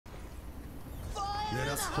Let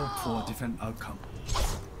us hope for a different outcome.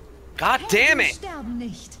 God damn it!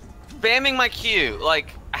 Spamming my Q.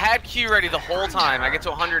 Like, I had Q ready the whole time. I get to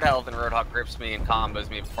 100 health and Roadhog grips me and combos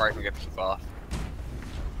me before I can get the Q off.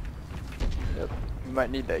 Yep, you might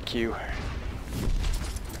need that Q.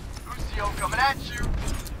 Lucio coming at you.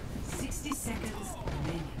 60 seconds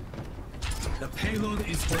remaining. The payload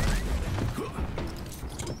is there.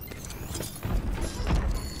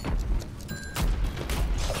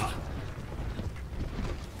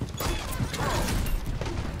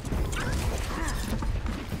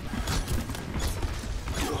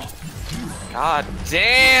 God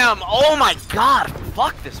damn! Oh my god!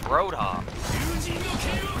 Fuck this Roadhog.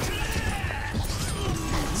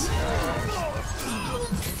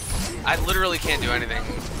 I literally can't do anything.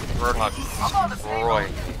 Roadhog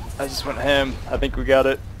destroying me. I just went ham. I think we got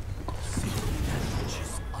it.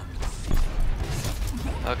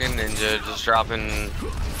 Fucking Ninja just dropping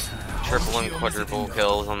triple and quadruple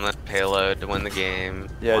kills on the payload to win the game.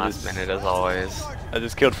 Yeah, Last minute as always. I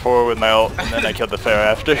just killed 4 with my ult, and then I killed the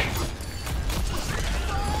Pharah after.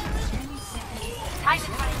 Time is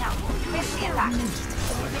running out. Finish the attack.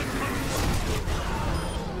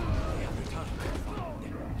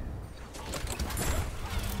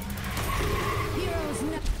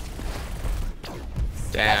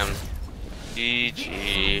 Damn.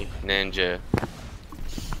 GG Ninja.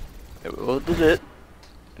 It will did it.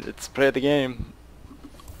 Let's play the game.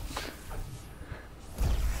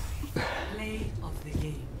 Play of the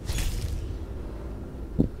game.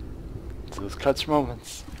 It's those clutch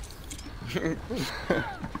moments. God.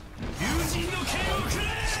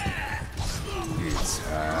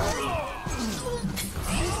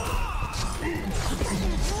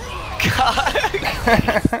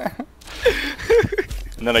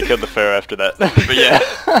 And then I killed the Pharah after that. But yeah.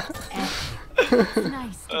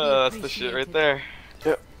 That's the shit right there.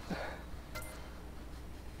 Yep.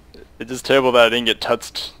 It's just terrible that I didn't get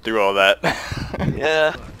touched through all that.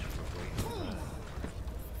 Yeah.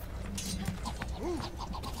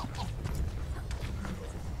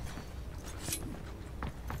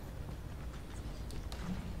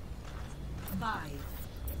 Five,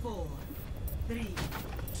 4, 3,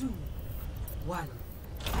 2, 1.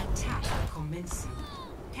 Attack commencing.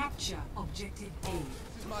 Capture objective A.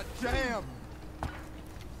 This is my jam.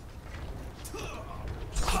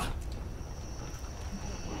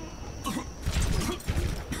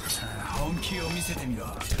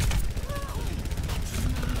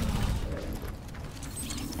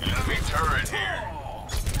 Enemy turret here.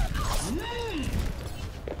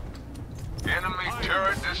 Enemy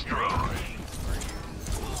turret destroyed.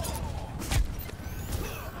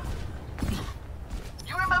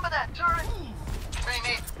 You remember that turret?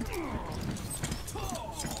 Dreamy.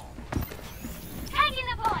 Tagging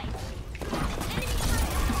the point.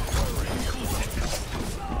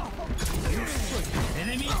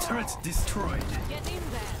 Enemy turret destroyed. Get in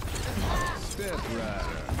there. Step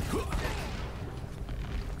rider.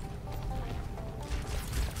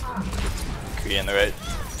 Be in the right.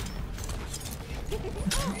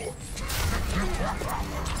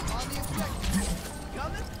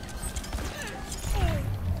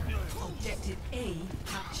 Objective A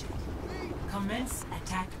captured. Commence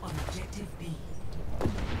attack on objective B.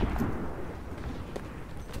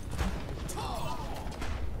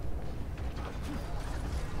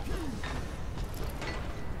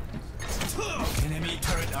 Enemy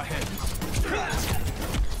turret ahead.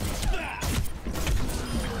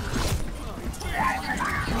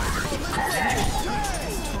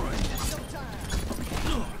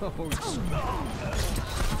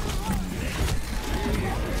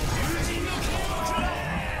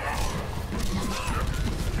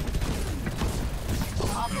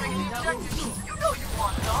 You know you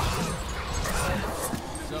want some.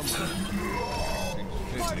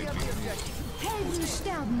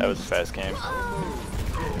 That was a fast game.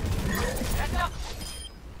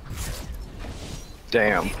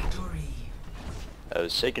 Damn. Victory. That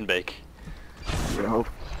was shake and bake. Bro.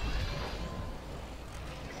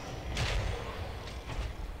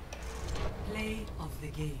 Play of the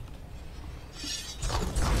game.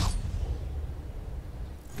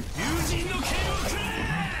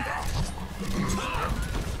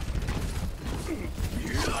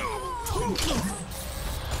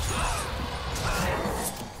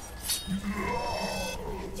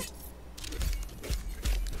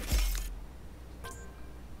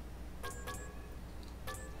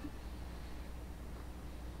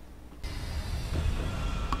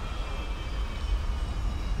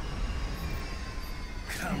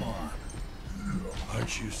 Come on.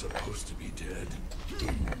 Aren't you supposed to be dead?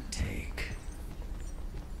 Take.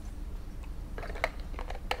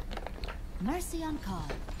 Mercy on call.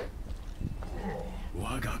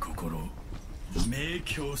 我が心明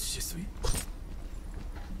鏡止水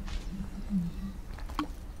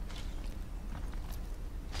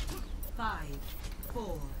 5,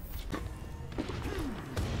 4.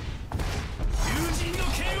 友人の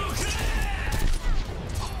剣をくれ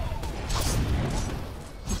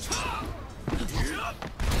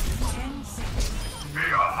 10 seconds. We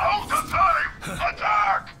are out of time!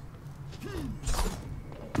 Attack!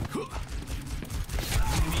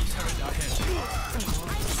 Enemy turret ahead.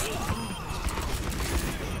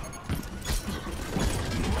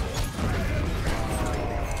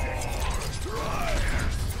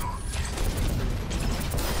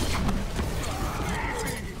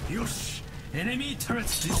 Yosh! Enemy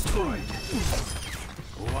turrets destroyed.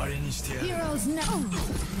 終わりにしてやる Heroes now.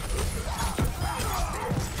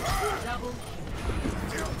 Double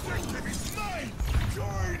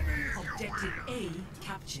Join me! objective A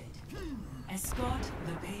captured. Escort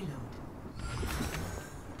the payload.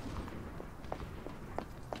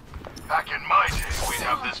 Back in my day, we'd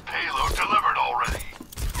have this payload delivered already.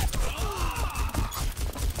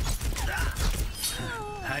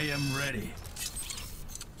 I am ready.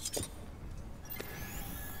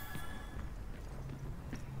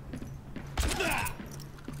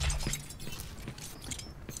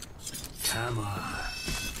 Come on.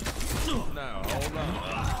 Now, hold on.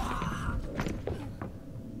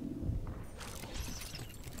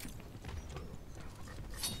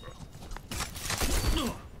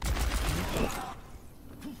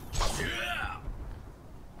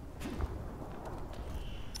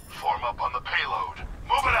 Form up on the payload.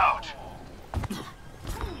 Move it out!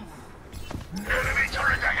 Enemy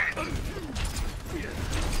turret ahead!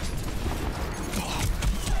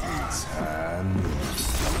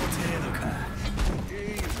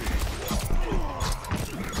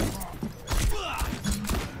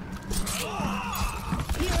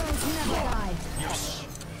 Heroes never die.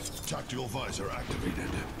 Tactical visor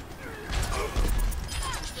activated.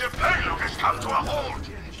 The payload has come to a halt!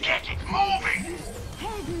 Get it moving!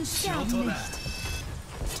 Helden sterben nicht.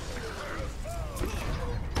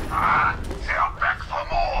 Ah, they are back for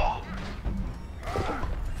more!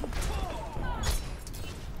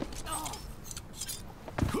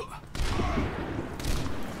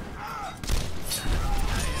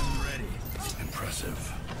 I am ready.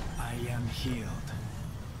 Impressive. I am healed.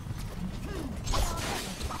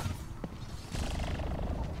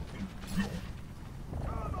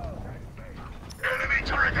 Enemy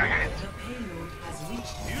turret ahead! The payload has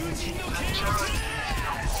reached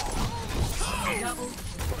double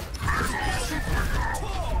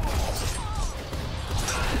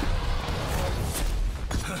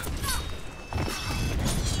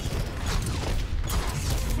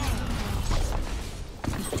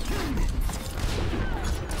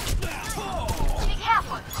Be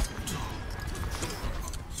careful.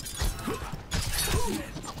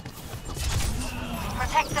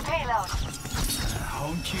 Protect the payload.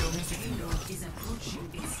 payload is approaching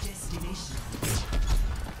its destination.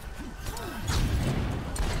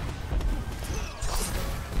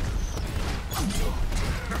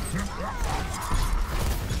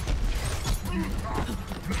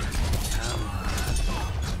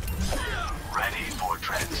 Ready for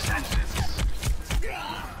transcendence.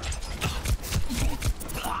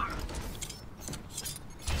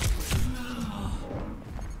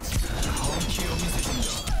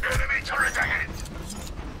 Enemy turret ahead!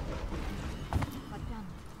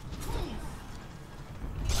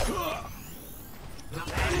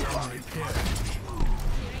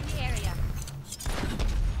 Clearing the area.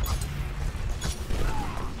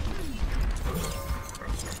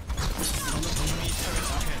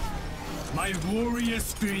 My warrior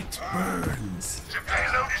spirit burns. The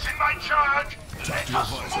payload is in my charge! Let Tactical us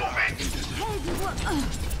visor move it! activated.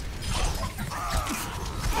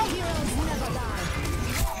 Heroes never die.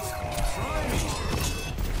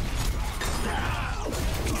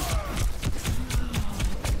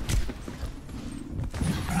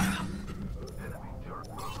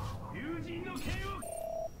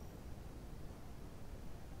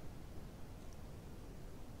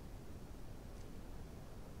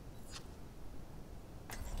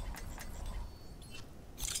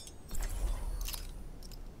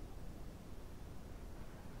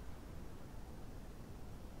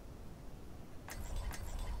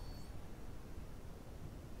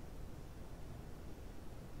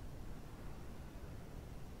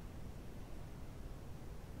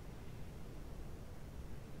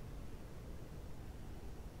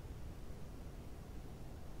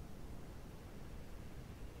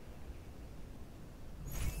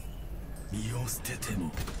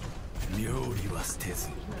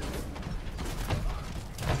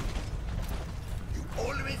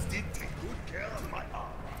 did take good care of my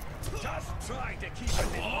arm. Just try to keep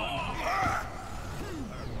it in mind.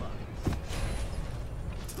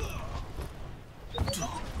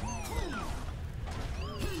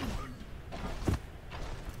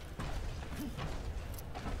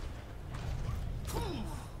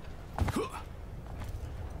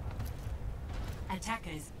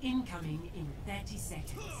 Attackers incoming in 30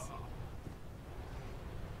 seconds.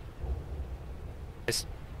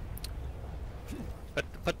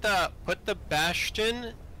 Put the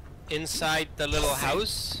bastion inside the little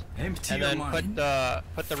house, Empty and your then mind. put the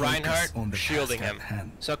Focus Reinhardt on the shielding task him. at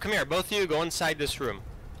hand. So come here, both of you, go inside this room.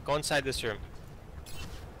 Go inside this room.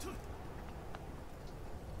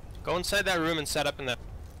 Go inside that room and set up in the.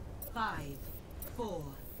 5, 4,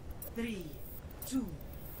 3, 2,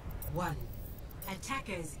 1.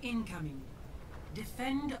 Attackers incoming.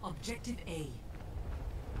 Defend objective A.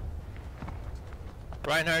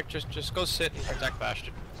 Reinhardt, just go sit and protect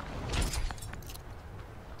bastion.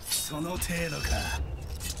 その程度か。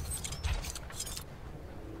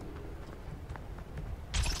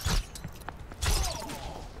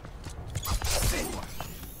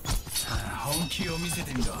さあ本気を見せ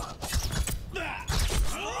てみろ。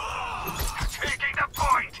Taking the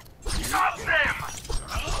point! Stop them!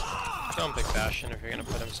 Don't pick bastion if you're gonna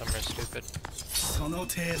put him somewhere stupid. その程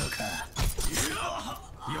度か。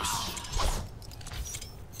よし。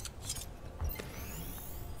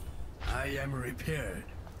I am repaired.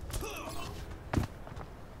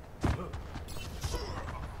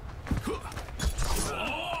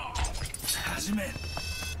 始め。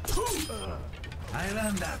I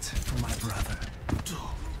learned that from my brother.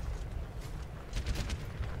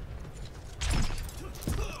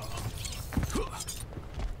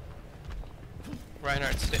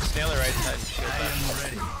 Reinhardt, stay on the right side and shield I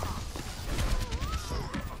bastion. am ready.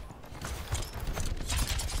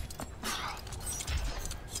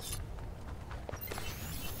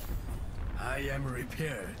 I am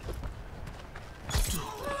repaired.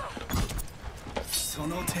 そ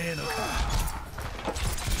の程度か。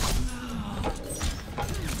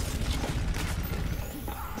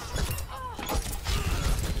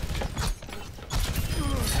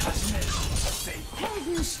始めろ。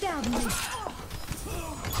Helden sterben nicht.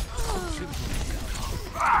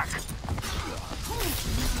 Back!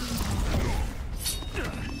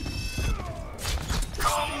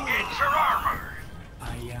 Come get your armor!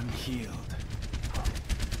 I am healed.